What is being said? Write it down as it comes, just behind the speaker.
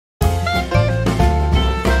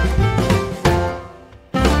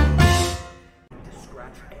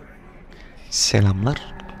Selamlar.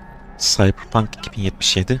 Cyberpunk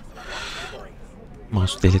 2077.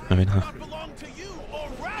 Mouse delirtme beni ha.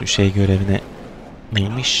 Şu şey görevine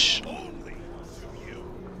neymiş?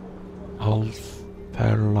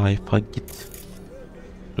 Half-Life'a git.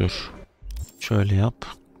 Dur. Şöyle yap.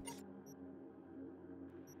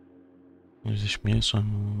 Yüzleşmeye son.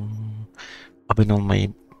 Abone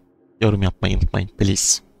olmayı, yorum yapmayı unutmayın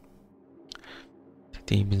please.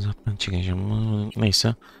 Dediğim zaten çıkacağım.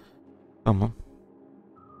 Neyse. Tamam.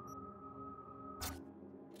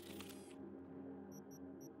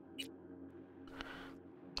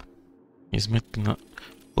 Hizmet bina.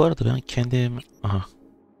 Bu arada ben kendi evime... Aha.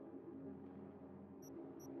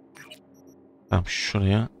 Tamam,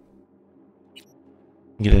 şuraya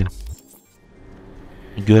gidelim.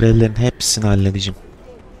 Görevlerin hepsini halledeceğim.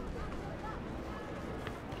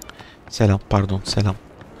 Selam, pardon, selam.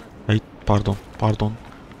 Hey, pardon.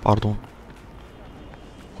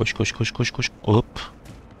 Koş. Hop.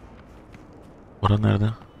 Ora nerede?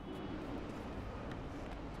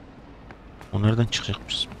 O nereden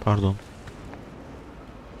çıkacakmış? Pardon.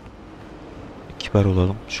 Kibar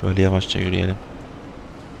olalım. Şöyle yavaşça yürüyelim.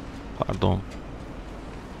 Pardon.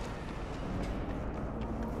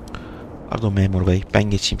 Pardon memur bey. Ben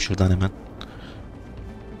geçeyim şuradan hemen.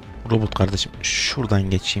 Robot kardeşim. Şuradan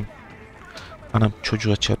geçeyim. Anam,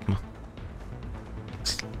 çocuğa çarpma.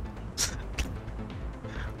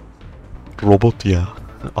 Robot ya.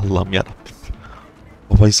 Allah'ım yarabbim.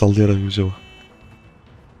 Kafayı sallayarak yüzüyor.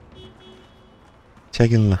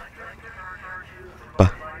 Çekin la.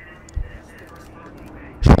 Bak.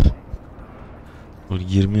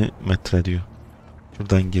 20 metre diyor.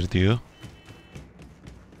 Şuradan gir diyor.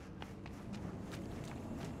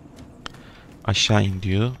 Aşağı in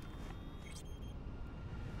diyor.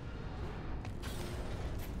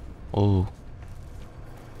 Oo.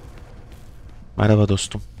 Merhaba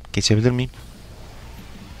dostum. Geçebilir miyim?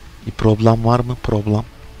 Bir problem var mı? Problem.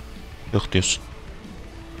 Yok diyorsun.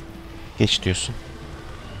 Geç diyorsun.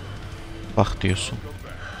 Bak diyorsun.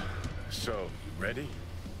 So, ready?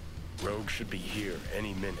 Rogue should be here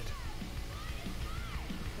any minute.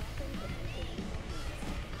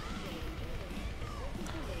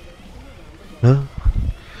 Ha?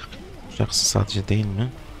 Yapacaksın sadece değil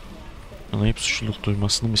mi? Anlayıp suçluluk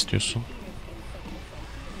duymasını mı istiyorsun?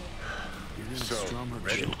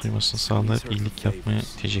 Suçluluk duymasını sağlayıp iyilik yapmaya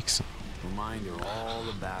iteceksin.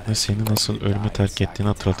 Ve seni nasıl ölüme terk ettiğini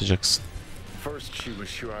hatırlatacaksın.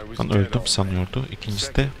 Ben öldüm sanıyordu.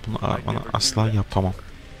 İkincisi de bunu bana asla yapamam.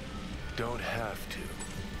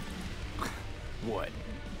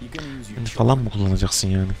 Beni falan mı kullanacaksın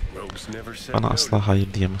yani? Bana asla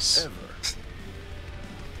hayır diyemez.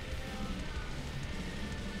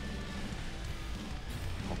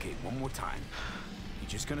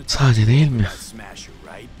 Sadece değil mi?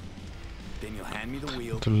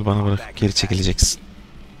 Türlü bana bırakıp geri çekileceksin.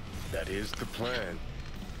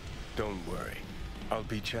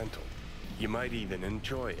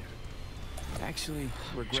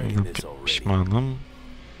 Şimdi pişmanım.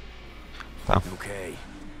 Tamam.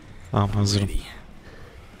 Tamam, hazırım.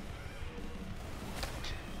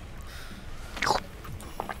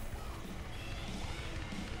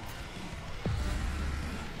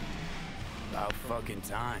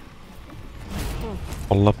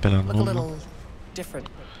 Allah belanı, ne oldu?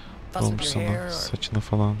 Ne olmuş sana? Saçına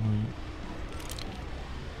falan.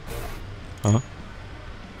 Ha?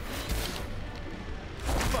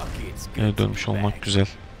 Geri dönmüş olmak güzel.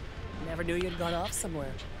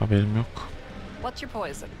 Haberim yok.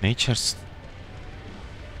 Ne içersin?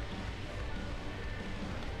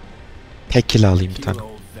 Tekila alayım bir tane.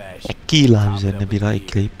 Tekila üzerine bira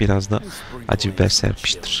ekleyip biraz da acı biber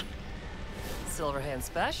serpiştir.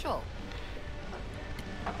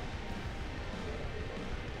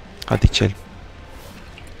 Hadi içelim.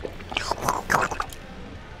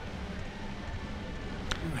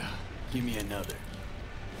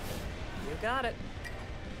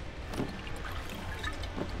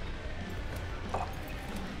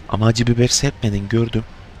 Ama acı biber serpmedin, gördüm.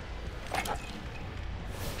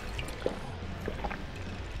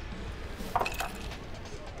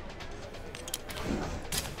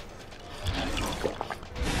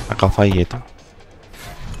 Kafayı yedim.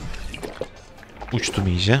 Uçtum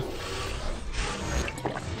iyice.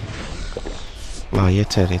 La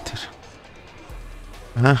yeter.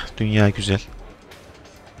 Hah, dünya güzel.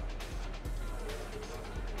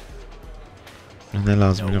 Ne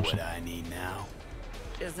lazım biliyor musun?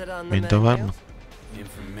 Bende var mı?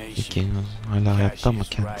 Peki hala hayatta mı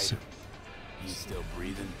kendisi?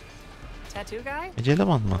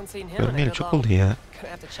 Eceleman mı? Görmeyeli çok oldu ya.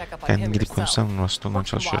 Kendin gidip konuşsan, Roston'dan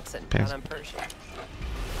çalışıyor.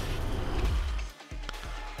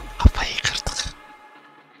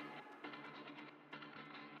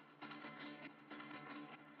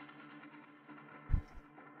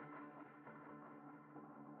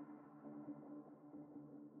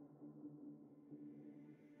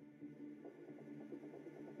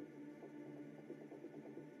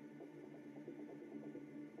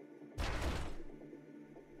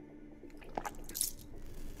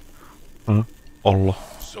 Ha? Allah.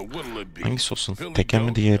 So what'll it be? Hangisi olsun? Billy Teke mi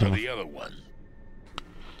Goat diğeri or mi? the other one?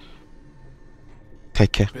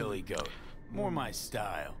 Teke. Billy Goat. More my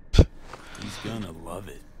style. He's gonna love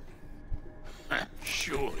it.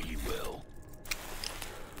 Sure he will.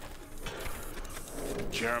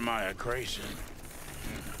 Jeremiah Grayson.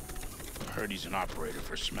 Heard he's an operator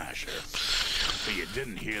for Smasher. But you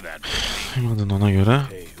didn't hear that from me. Duymadın ona göre.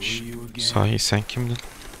 Hey, who are you again? Sahi sen kimdin?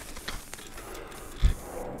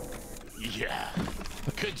 Yeah.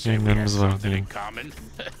 Could say we had Yönlerimiz var something in diyeyim. common.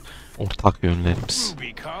 Ortak yönlerimiz.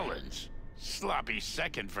 Ruby Collins. Sloppy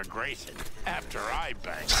second for Grayson after I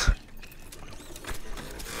banged her.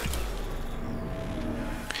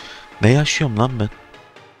 Ne yaşıyorum lan ben?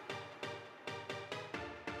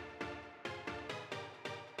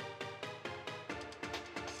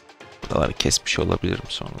 Buraları kesmiş olabilirim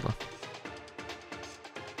sonradan.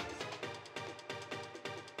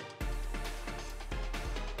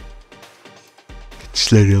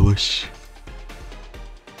 İşler yavaş.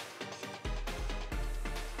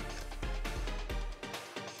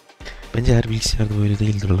 Bence her bilgisayarda böyle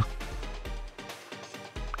değildir lan.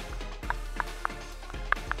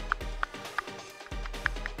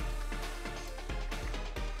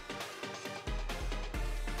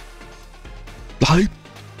 Lan!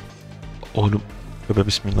 Oğlum, tövbe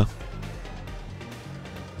bismillah.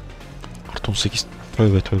 Artı 18,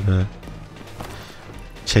 tövbe tövbe.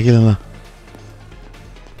 Çekil ama.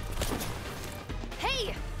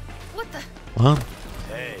 Hey, what the? Lan,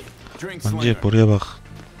 Hey, drink hancı slinger. buraya bak.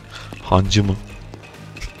 Hancı mı?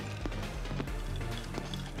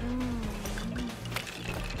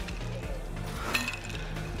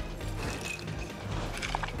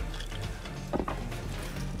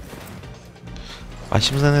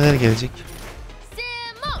 Başımıza neler gelecek?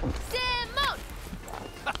 Simon, Simon.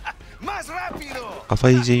 Más rápido.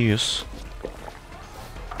 Kafayı iyice yiyoruz.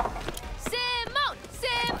 Simon,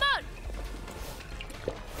 Simon.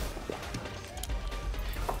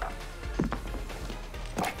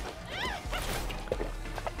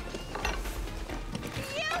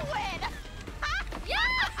 You win. Yeah.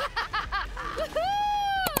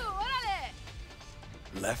 Woohoo! Órale.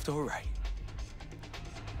 Left or right?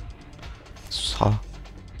 Sağ.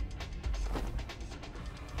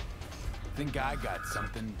 Think I got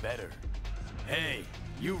something better. Hey,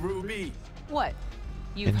 you Ruby. What?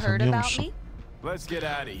 You've Beni heard tanıyor about musun? me? Let's get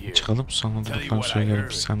out of here. Çıkalım sonra Tell you duyduklarını what I söylerim.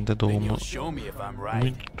 heard. Sen de Then doğumu you'll show me if I'm bunu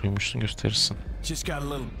right. duymuşsun gösterirsin. Just got a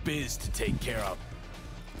little biz to take care of.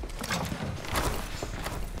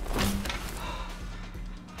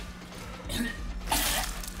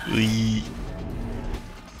 Iy.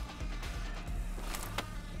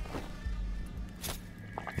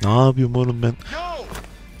 Ne yapıyorum oğlum ben? Yo!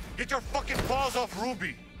 Get your fucking paws off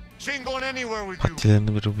Ruby. She ain't going anywhere with you.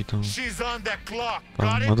 Patilerini bir rubidan She's on that clock.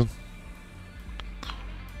 Got it? anladın.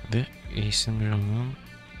 Hadi iyisin bir anladın.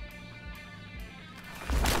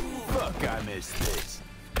 Fuck, I missed this.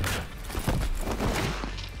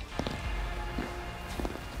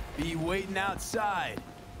 Be waiting outside.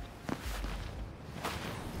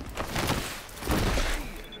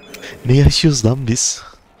 Ne yaşıyoruz lan biz?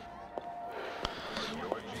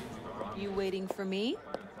 You waiting for me?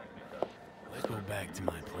 Let's go back to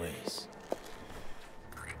my place.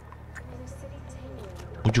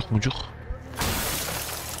 Mucuk mucuk.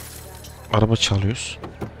 Araba çalıyoruz.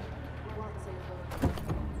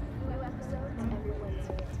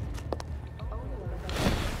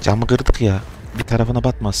 Camı kırdık ya. Bir tarafına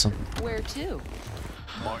batmasın. Where to?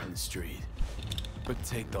 Martin Street. But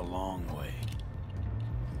take the long way.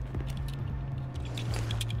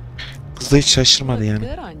 Kız da hiç şaşırmadı Look yani.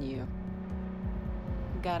 good on you.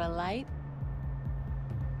 Got a light?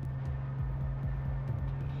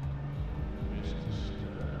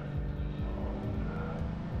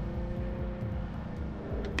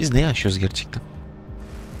 Biz ne yaşıyoruz gerçekten?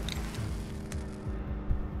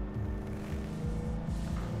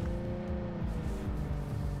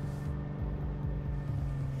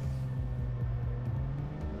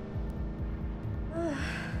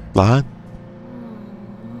 Lan.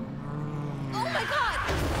 Oh my god!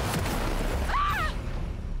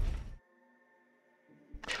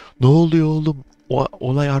 Ne oluyor oğlum?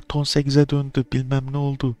 Olay artı 18'e döndü. Bilmem ne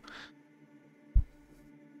oldu.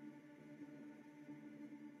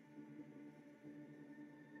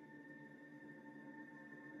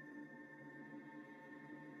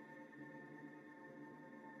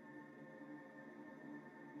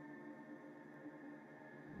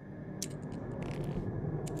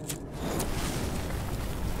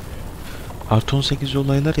 Artı 18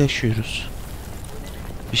 olaylar yaşıyoruz.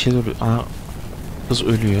 Bir şeyler oluyor. Aa, kız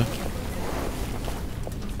ölüyor.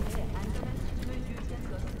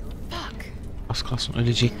 Fuck. Az kalsın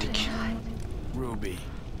ölecektik. Ruby.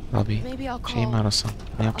 Abi Maybe I'll şey mi call. arasam?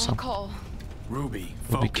 Ne I'll yapsam? call. Ruby, Ruby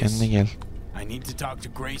focus. kendine gel. I need to talk to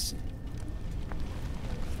Grayson.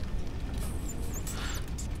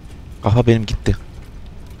 Aha benim gitti.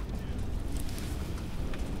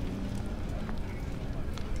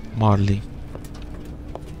 Marley.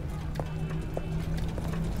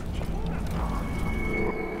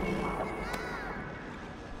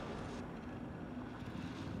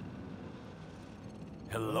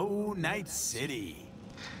 Hello, Night City.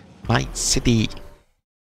 Night City.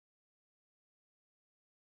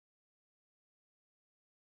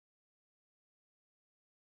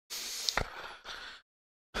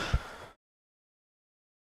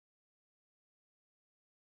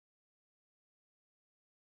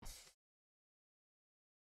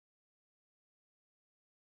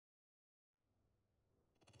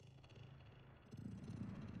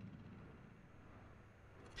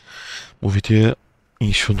 Bu videoya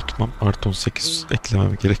hiç unutmam. Artı 18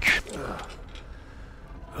 eklemem gerekiyor.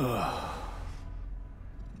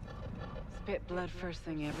 Spit blood first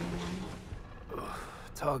thing every morning.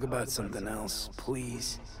 Talk about something else,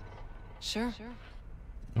 please. Sure.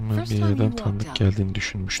 Ama First bir time yerden you walked tanıdık out, geldiğini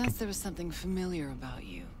düşünmüştüm. Since there was something familiar about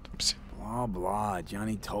you. Blah blah,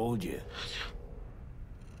 Johnny told you.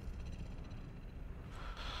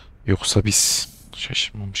 Yoksa biz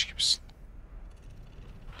şaşırmamış gibisin.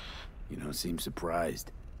 You don't seem surprised.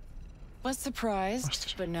 Was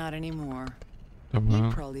surprised, but not anymore. You Ama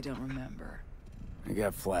probably don't remember. I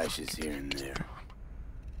got flashes here and there.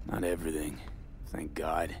 Not everything, thank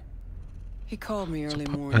God. He called me early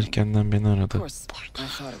morning. erkenden beni Of aradı. course, I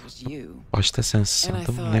thought it was you. Başta sensin And I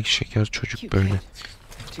sandım. Ne thought, şeker çocuk cute böyle.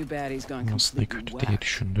 kid. Too bad he's gone Aslında completely kötü diye whack.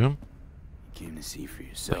 düşündüm. Came to see for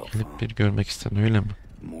yourself, Gelip huh? bir görmek istedin öyle mi?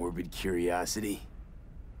 Morbid curiosity.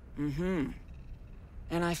 Mm-hmm.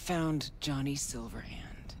 And I found Johnny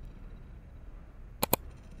Silverhand.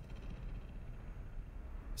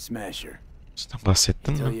 Smasher. Sizden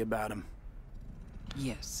bahsettin Tell mi? you about him.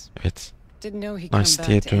 Yes. Evet. Didn't know he'd come Nice back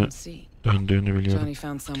diye to MC. döndüğünü biliyorum. Johnny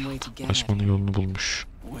found some way to get at Kaçmanın him. yolunu bulmuş.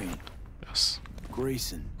 Wait, Biraz.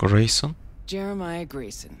 Grayson. Grayson. Jeremiah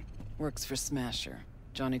Grayson works for Smasher.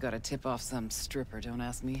 Johnny got a tip off some stripper, don't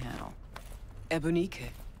ask me how.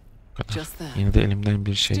 Ebonike. Bu kadar. Just that. Yine de elimden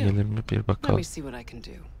bir şey Still, gelir mi bir Let bakalım. me see what I can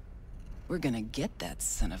do. We're gonna get that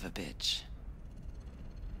son of a bitch.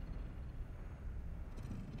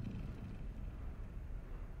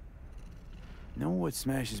 Know what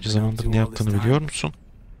Smash has Bir been up zamandır to ne all this yaptığını biliyor time? musun?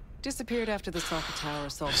 Disappeared after the Sokakta Tower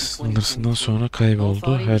assault in Sınırsından 2023. sonra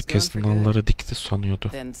kayboldu. Herkes nalları dikti sanıyordu.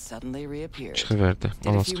 Then suddenly reappeared. Çıkıverdi. Did a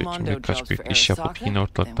Alaska few için Mondo birkaç jobs büyük for iş yapıp Arasaka, yine then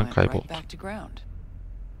ortalıktan went right kayboldu. back to ground.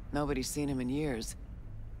 Nobody's seen him in years,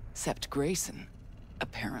 except Grayson,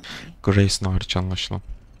 apparently. Grayson hariç anlaşılan.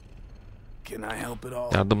 Can I help at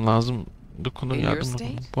all? Yardım lazım. Dokunur In your yardım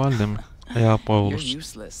state? Bu halde mi? Ayağı You're boğulursun.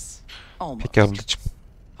 useless. Almost. Peki ablacığım.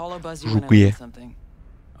 Hollow buzz you when I Ruguye. need something.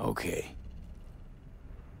 Okay.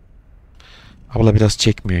 Abla biraz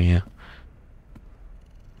çekmiyor ya.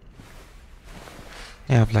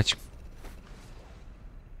 Ablacığım.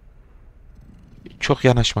 Çok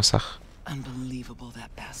yanaşmasak. Unbelievable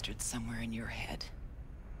that bastard's somewhere in your head.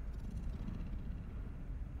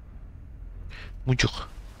 Mucuk.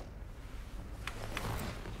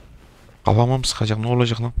 Kafama mı sıkacak? Ne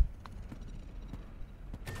olacak lan?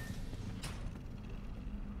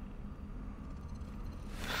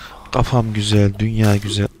 Kafam güzel, dünya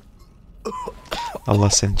güzel. Allah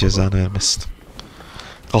senin cezanı vermesin.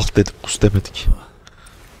 Kalk dedik, kus demedik.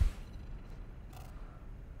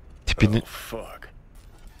 Tipini Oh, fuck.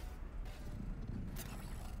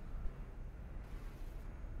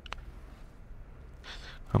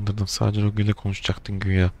 kandırdın. Sadece Rogue ile konuşacaktın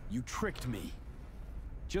güya. You tricked me.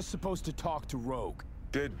 Just supposed to talk to Rogue.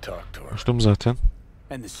 Did talk to her. Konuştum zaten.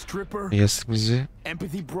 And the stripper, Yazık bizi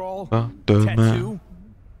empathy brawl, dövme. tattoo.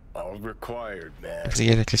 All required, man. Bize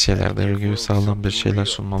gerekli şeylerde Rogue'ye sağlam bir şeyler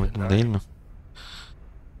sunmalıydın değil mi?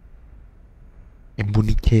 Bu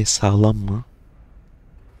Nike sağlam mı?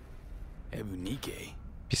 Ebonike.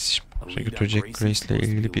 Biz A lead on götürecek Grayson's Grace'le supposed to be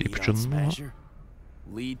ilgili a bir lead on ipucunun mu? Smasher?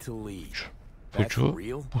 Lead to lead. That's İpucu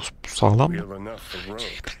real? bu sağlam mı? Real enough for Rogue.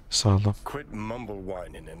 Sağlam. Quit mumble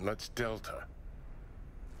whining and let's Delta.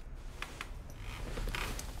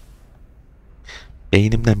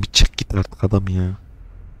 Beynimden bir çık git artık adam ya.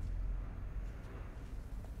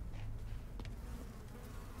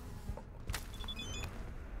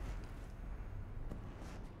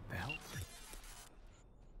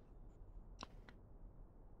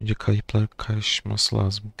 Önce kayıplar karışması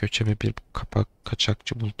lazım. Göçebe bir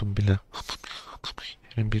kaçakçı buldum bile.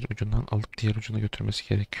 Yerin bir ucundan alıp diğer ucuna götürmesi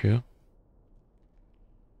gerekiyor.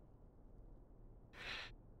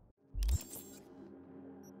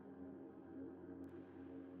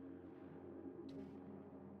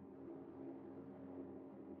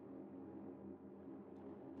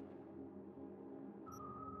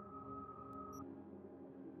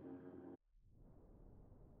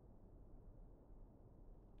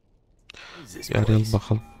 is this Bir arayalım place?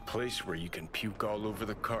 bakalım. Place where you can puke all over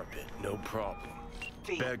the carpet, no problem.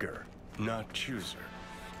 Beggar, not chooser.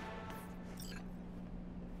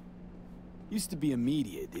 Used to be a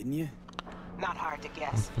media, didn't you? Not hard to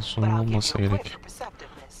guess, but Sorun I'll give olmasa you a point gerek. for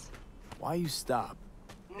perceptiveness. Why you stop?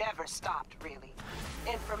 Never stopped, really.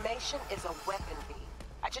 Information is a weapon, V.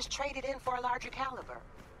 I just traded in for a larger caliber.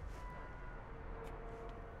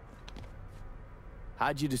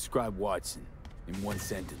 How'd you describe Watson in one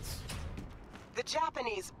sentence? The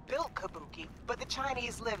Japanese built Kabuki, but the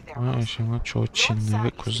Chinese live there. Ama yaşayan çoğu Çinli ve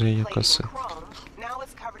Kuzey yakası. Now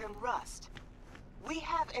it's covered in rust. We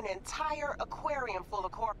have an entire aquarium full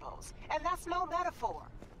of corpos, and that's no metaphor.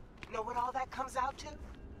 Know what all that comes out to?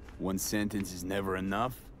 One sentence is never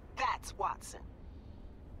enough? That's Watson.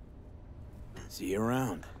 See you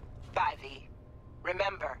around. Bye, V.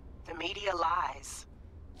 Remember, the media lies.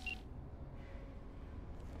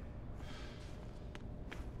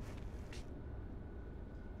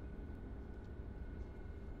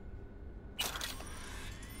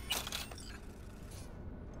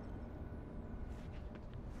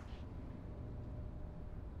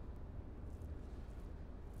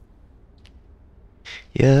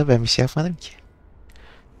 Ya ben bir şey yapmadım ki.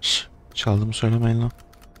 Şş, çaldığımı söylemeyin lan.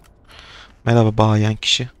 Merhaba bağlayan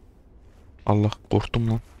kişi. Allah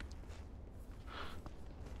korktum lan.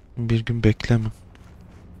 Bir gün bekleme.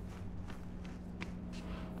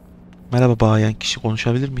 Merhaba bağlayan kişi,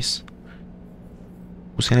 konuşabilir miyiz?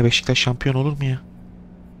 Bu sene Beşiktaş şampiyon olur mu ya?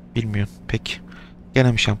 Bilmiyorum. Peki.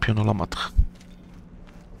 Gene mi şampiyon olamadık?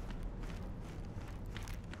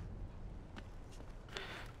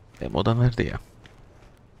 Benim oda nerede ya?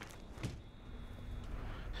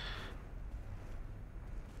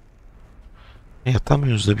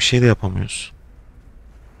 Yatamıyoruz da bir şey de yapamıyoruz.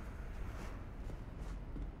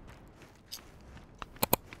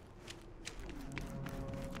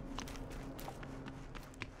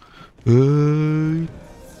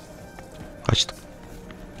 Kaçtım.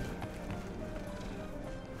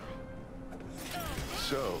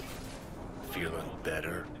 So, feeling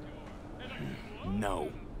better? No.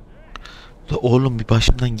 La oğlum bir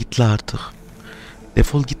başımdan git la artık.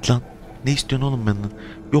 Defol git lan. Ne istiyorsun oğlum benden?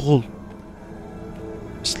 Yok ol.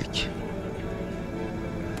 Pislik.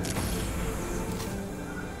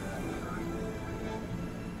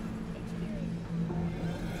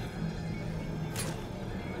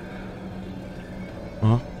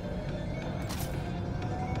 Ha?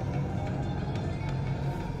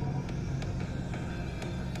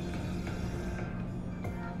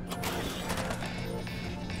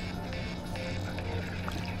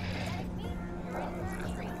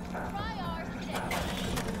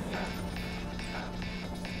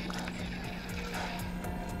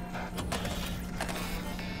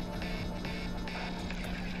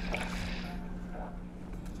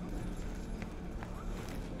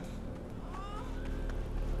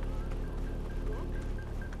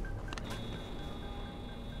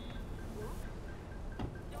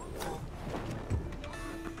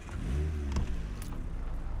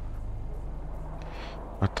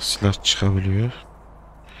 Artık silah çıkabiliyor.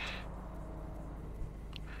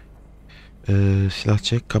 Silah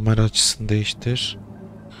çek, kamera açısını değiştir.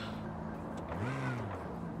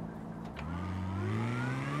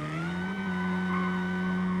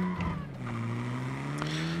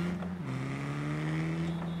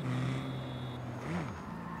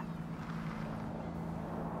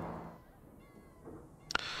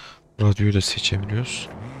 Radyoyu da seçebiliyoruz.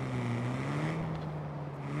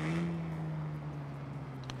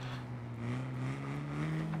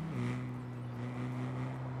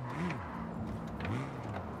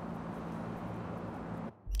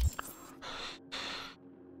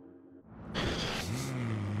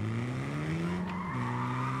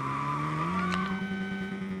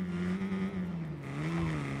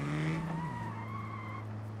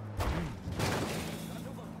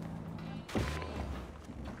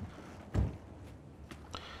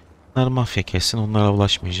 Bunlar mafya kesin, onlara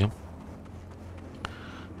ulaşmayacağım.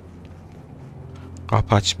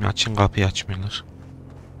 Kapı açmıyor, açın kapıyı açmıyorlar.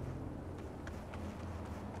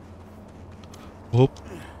 Hop.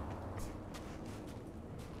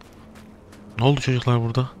 Ne oldu çocuklar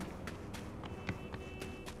burada?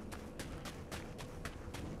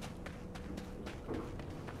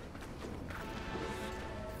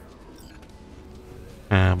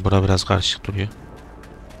 Bura biraz karışık duruyor.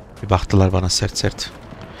 Bir baktılar bana sert sert.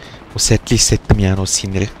 O sertliği hissettim yani, o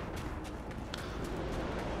siniri.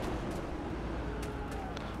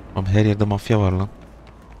 Ama her yerde mafya var lan.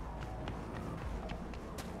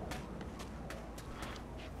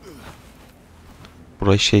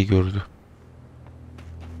 Burayı şey gördü.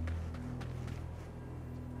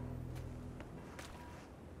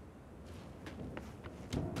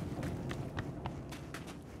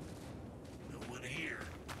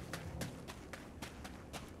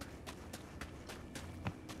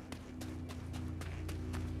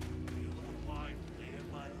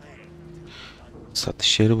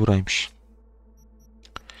 Satış yeri buraymış.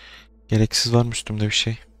 Gereksiz var mı üstümde bir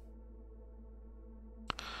şey?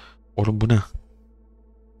 Oğlum bu ne?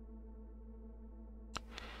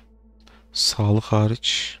 Sağlık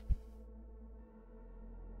hariç.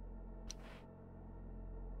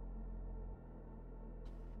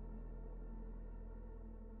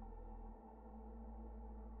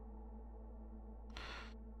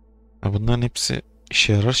 Ya bunların hepsi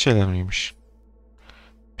işe yarar şeyler miymiş?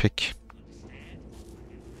 Peki.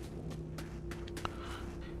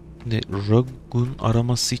 Şimdi Rogue'un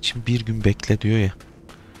araması için bir gün bekle diyor ya.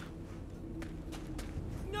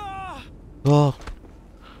 Kalk.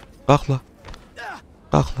 Kalk la.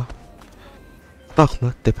 Kalk la. Kalk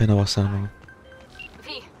la. Tepene basarım onu. V,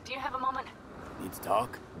 do you have a moment? Need to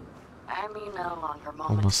talk? I mean no longer moment.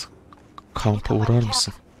 Olmaz. Kampa uğrar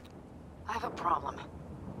mısın? I have a problem.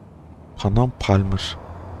 Panam Palmer.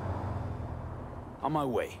 On my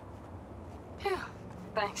way. Phew,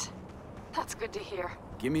 thanks. That's good to hear.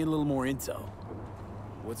 Give me a little more intel.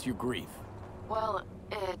 What's your grief? Well,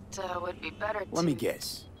 it would be better to... Let me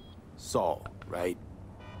guess. Saul, right?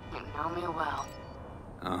 You know me well.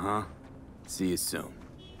 Uh-huh. See you soon.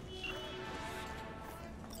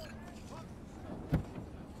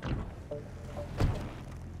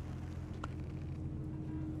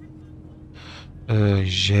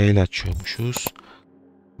 J ile açıyormuşuz.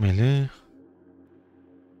 Meli.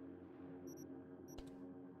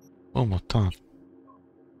 O mu? Tamam.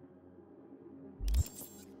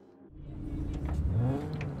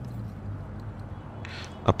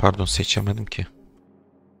 Ha, pardon seçemedim ki.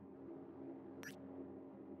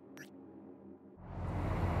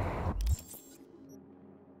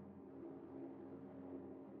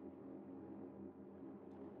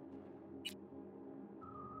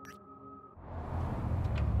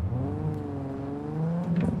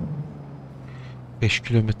 Beş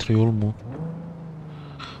kilometre yol mu?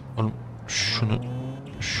 Oğlum şunu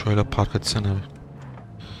şöyle park etsene abi.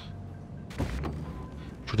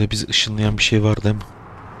 Şurada bizi ışınlayan bir şey var değil mi?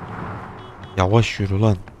 Yavaş yürü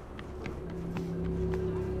lan.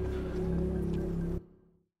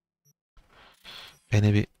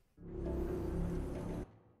 Beni bir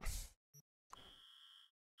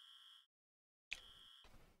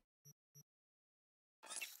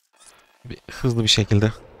hızlı bir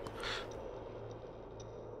şekilde.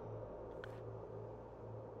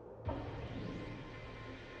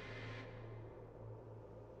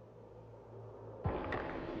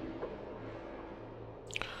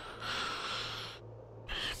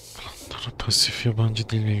 Pasif yabancı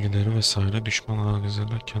dil bilgileri vesaire düşman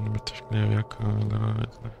analizler kendimi tekniğe veya kanallara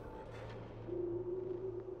öğretler.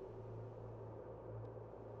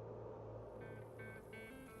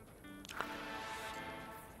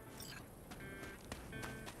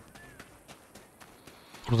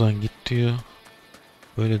 Buradan git diyor.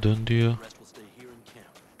 Böyle dön diyor.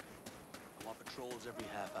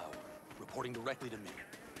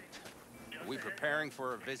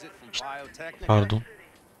 Pardon.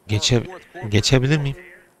 Geçebilir miyim?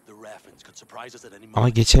 Ama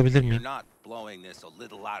geçebilir miyim?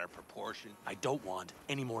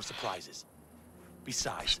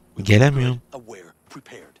 Gelemiyorum.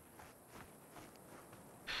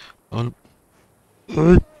 Oğlum.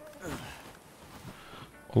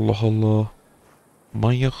 Allah Allah.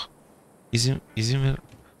 Manyak. İzin ver.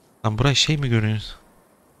 Lan buraya şey mi görüyorsun?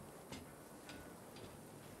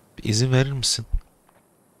 Bir izin verir misin?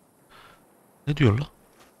 Ne diyor lan?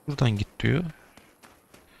 Buradan git diyor.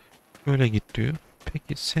 Şöyle git diyor.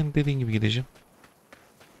 Peki sen dediğin gibi gideceğim.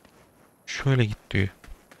 Şöyle git diyor.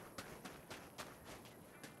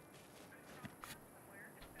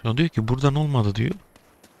 Sonra diyor ki buradan olmadı diyor.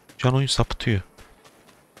 Can oyun sapıtıyor.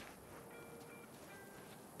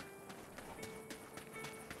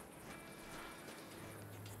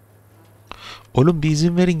 Oğlum bir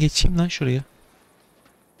izin verin geçeyim lan şuraya.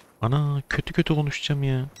 Ana kötü kötü konuşacağım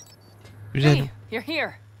ya. Güzelim. Hey, you're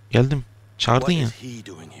here. Geldim. Çağırdın ya.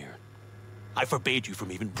 I forbade you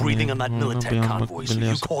from even breathing on that military convoy, so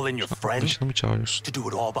you call in your friend to do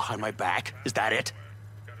it all behind my back? Is that it?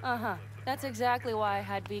 Uh-huh. That's exactly why I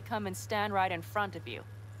had V come and stand right in front of you.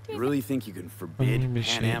 You really think you can forbid Bir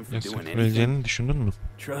şey Pan Am from doing anything? yasaklayabileceğini düşündün mü?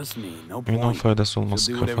 Trust me, no Oyunun point. faydası She'll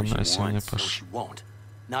olması do whatever kafanı she esen wants. Or yapar. she won't.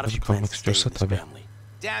 Not if Tabii she kalmak plans to stay istiyorsa in this tabii. family.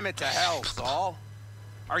 Damn it to hell, Saul.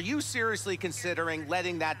 Are you seriously considering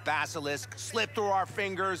letting that basilisk slip through our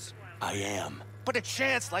fingers? I am. But a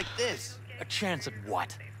chance like this. A chance at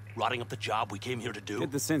what? Rotting up the job we came here to do?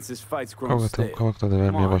 Get the sense this fight's grown stale. Kavakta da Come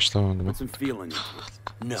vermeye on, başlamadım. put some feeling into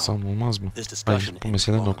it. No. San olmaz mı? This discussion Hayır, bu ended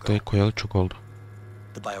mesele long noktayı ago. koyalı çok oldu.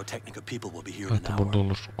 The Biotechnica people will be here in Hatta an burada hour.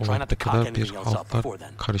 olur. O Try not vakte to cock kadar bir anything else up haltlar before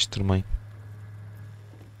then. karıştırmayın.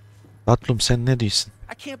 Tatlım sen ne diyorsun?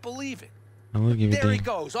 I can't believe it. Anır gibi There he değil.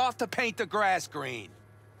 goes, off to paint the grass green.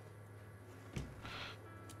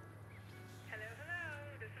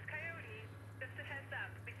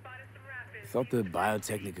 Thought the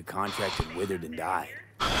Biotechnica contract had withered and died.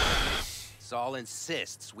 Saul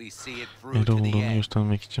insists we see it through Nere to the olduğunu end.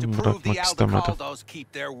 göstermek To için prove bırakmak the istemedi. Aldecaldos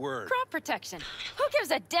keep their word. Crop protection. Who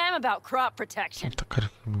gives a damn about crop protection? Takarım.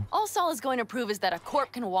 All Saul is going to prove is that a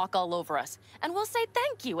corp can walk all over us, and we'll say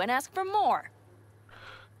thank you and ask for more.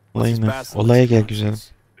 Olaya gel güzelim.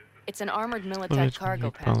 It's an armored Militech Evet,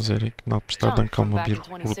 cargo panzeri, napslardan Junk from kalma back bir in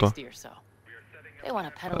hurda. 2060 or so. They want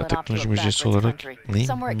to peddle it off to a Teknoloji mucizesi backwoods olarak country, neyin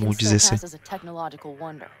somewhere it can still mucizesi? pass as a technological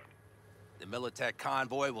wonder. The Militech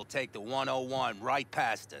convoy will take the 101 right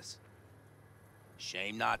past us.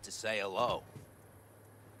 Shame not to say hello.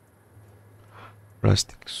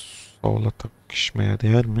 Plastik soğla takışmaya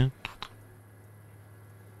değer mi?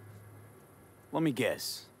 Let me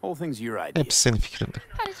guess. Whole thing's your idea. Hepsi senin fikrinde.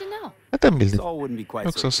 How did you know? Neden bildin? Saul wouldn't be quite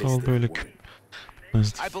Yoksa so Saul pissed böyle if it weren't.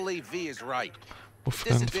 küpmezdi. I believe V is right. Bu If this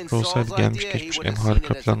filan had been fikri olsaydı Saul's gelmiş idea, he geçmiş would en have seen it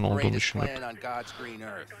harika as the plan olduğunu greatest düşünürdü. plan on God's green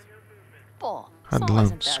earth. Bull. Hadi Saul lan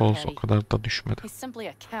isn't that Sol petty. o kadar da düşmedi. He's simply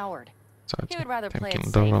a coward. He Sadece would rather play it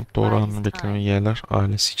temkinli safe, davranıp doğru bide anını his beklemeyi time. yeğler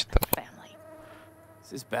ailesi için tabii. Family. Is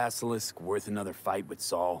this basilisk worth another fight with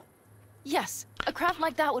Saul? Yes, a craft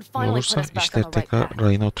like that would Ne finally put olursa us back on işleri the right tekrar path.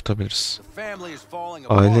 rayına oturtabiliriz. The family is falling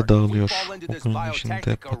Aile apart. If we dağılıyor. fall into this Bunun içinde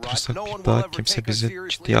biotechnica rut, batırırsak no one bir will daha ever kimse take us bizi seriously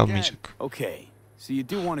ciddiye again. almayacak. Okay, so you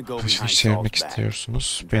do want to go Taşını behind çevirmek Saul's back.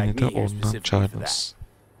 istiyorsunuz. Drag Beni de me here ondan specifically for that. çağırdınız.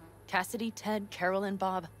 Cassidy, Ted, Carol, and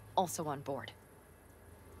Bob also on board.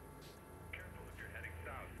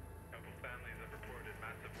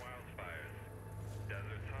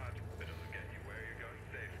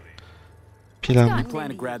 Plan You plan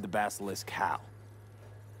to grab the basilisk how?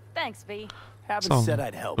 Thanks, V. Haven't Sağ said olun.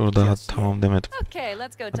 I'd help Dur daha just yet. tamam demedim. Okay,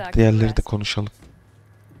 let's go Hadi talk to the diğerleri de rest. konuşalım.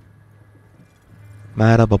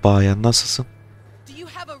 Merhaba bayan, nasılsın?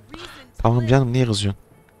 Tamam canım, niye kızıyorsun?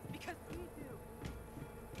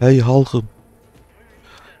 Hey halkım.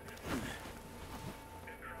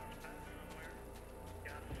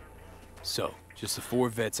 So, just the 4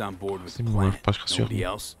 vets on board with the Bizim var, plan. başkası yok Nobody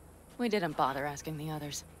mu? else? We didn't bother asking the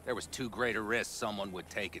others. There was too great a risk someone would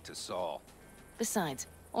take it to Saul. Besides,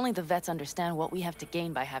 only the vets understand what we have to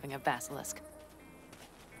gain by having a basilisk.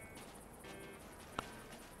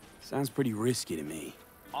 Sounds pretty risky to me.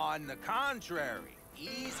 On the contrary,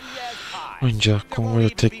 easy as pie. Ancak There won't konvoya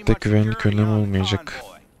even tek be de much güvenlik security önlemi on the olmayacak.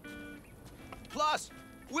 convoy. Plus,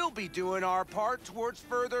 we'll be doing our part towards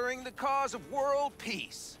furthering the cause of world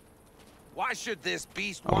peace. Why should this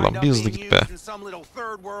beast Allah'ım, wind up bir hızlı being git be. used in some little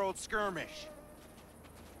third world skirmish?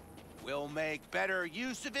 We'll make better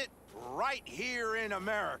use of it right here in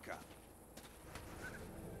America.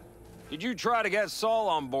 Did you try to get Saul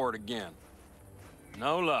on board again?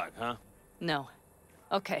 No luck, huh? No.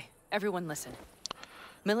 Okay, everyone listen.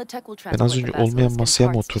 Militech will Ben az transport önce the olmayan basilisk in masaya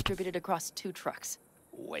mı parts oturdum? distributed across 2 trucks.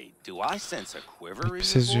 Wait, do I sense a quiver in Bir your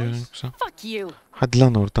ses duyuyorum voice? yoksa. Fuck you! Hadi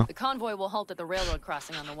lan oradan. The convoy will halt at the railroad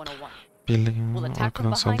crossing on the 101. Birliğin attack from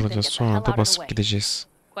arkadan behind, then saldıracağız. get the Sonra hell out da of the basıp way. gideceğiz.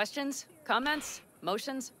 Questions? Comments?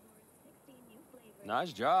 Motions?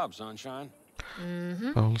 Nice job, Sunshine.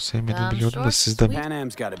 Paul'u sevmediğimi Damn biliyordum da short, siz de mi? Pan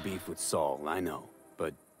Am's got a beef with Saul, I know.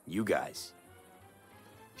 But you guys.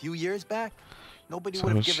 Few years back, nobody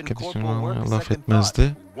would have Sarhoş given şirket Corporal Work a için laf second thought.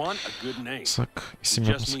 etmezdi. We want a good name. Sak isim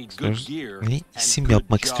We just yapmak need good istiyoruz. gear Ne? and İsim good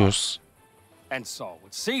yapmak job. istiyoruz. And Saul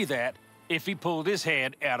would see that if he pulled his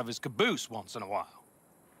head out of his caboose once in a while.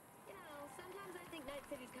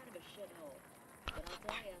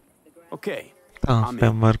 Okay. Tamam,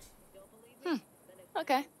 ben varım.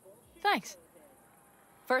 Okay. Thanks.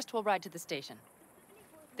 First, we'll ride to the station.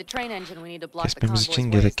 The train engine we need to block the Kesmemiz convoy's için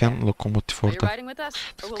way is gereken there. lokomotif Are you orada. riding with us,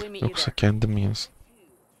 or will we meet you Yoksa there? kendim mi yazın?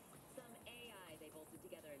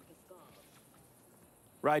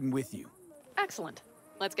 Riding with you. Excellent.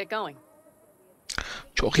 Let's get going.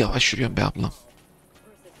 Çok yavaş yürüyorum be ablam.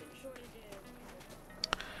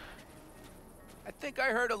 I think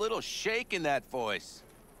I heard a little shake in that voice.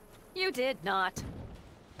 You did not.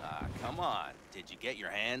 Ah, come on. Did you get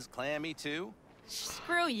your hands clammy too?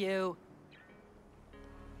 Screw you.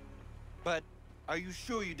 But are you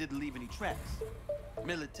sure you didn't leave any tracks?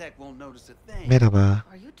 Militech won't notice a thing. Merhaba.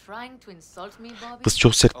 Are you trying to insult me, Bobby? Kız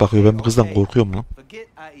çok sert bakıyor. Ben bu kızdan korkuyorum lan. Forget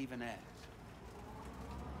I even asked.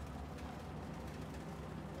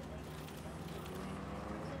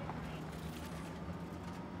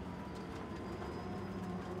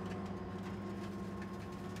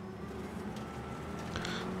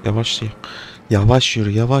 Yavaş yürü. Yavaş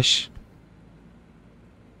yürü, yavaş.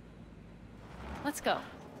 Let's go.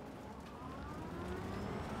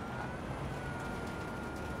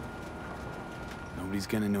 Nobody's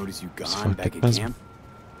gonna notice you Hiç gone fark back at etmez mi? camp.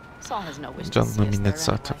 Saul has no wish to Canına see us there minnet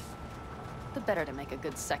zaten. anyway. The better to make a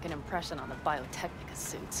good second impression on the Biotechnica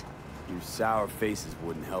suits. Your sour faces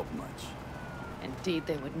wouldn't help much. Indeed,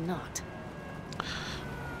 they would not.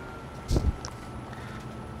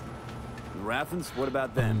 Rathens, what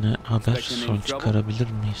about them? Ne haber? Expecting any Sonuç trouble?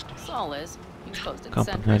 çıkarabilir miyiz? Saul is. He's posted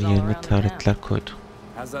Kampın her sentries all yerine around the town. taretler koydu.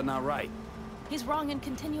 How's that not right? He's wrong in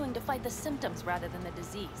continuing to fight the symptoms rather than the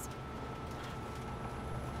disease.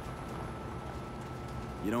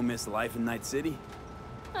 You don't miss life in Night City?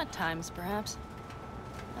 At times, perhaps.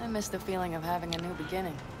 I miss the feeling of having a new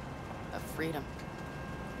beginning. Of freedom.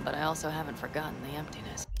 But I also haven't forgotten the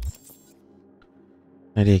emptiness.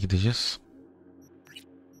 Nereye gideceğiz?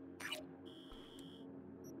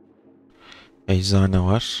 Eczane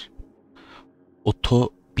var. Oto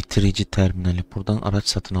bitirici terminali. Buradan araç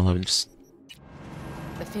satın alabilirsin.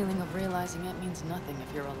 The feeling of realizing it means nothing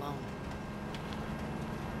if you're alone.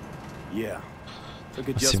 Yeah. Took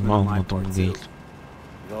Nasibimi adjustment on my almadım part too. değil.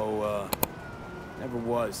 Though, never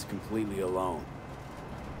was completely alone.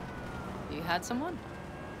 You had someone?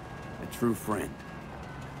 A true friend.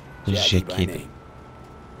 Jackie by Jackie'di. name.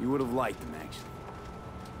 You would have liked him, actually.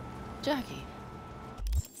 Jackie.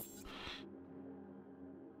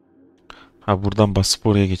 Ha buradan basıp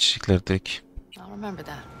oraya geçecekler direkt. I'll remember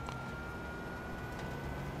that.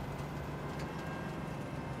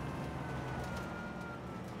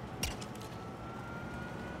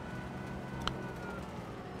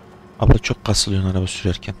 Abla çok kasılıyorsun araba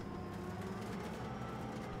sürerken.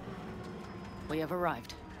 We have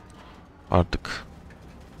arrived. Vardık.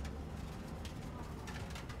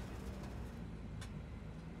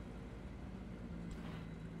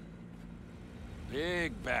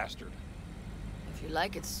 Big bastard. If you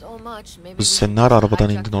like it so much, maybe Kız sen ne ara arabadan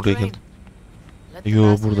indin oraya geldin?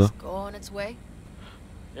 Yo burada.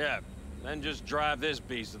 Yeah, then just drive this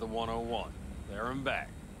beast to the 101. There and back.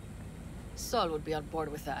 Saul would be on board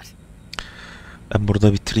with that. Ben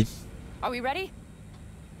burada bitireyim. Are we ready?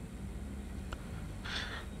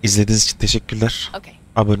 İzlediğiniz için teşekkürler. Okay.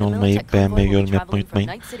 Abone olmayı, beğenmeyi, yorum yapmayı unutmayın.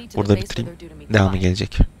 Burada bitireyim. Devamı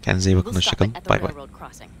gelecek. Kendinize iyi bakın. Hoşçakalın. Bay bay.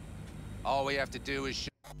 All we have to do is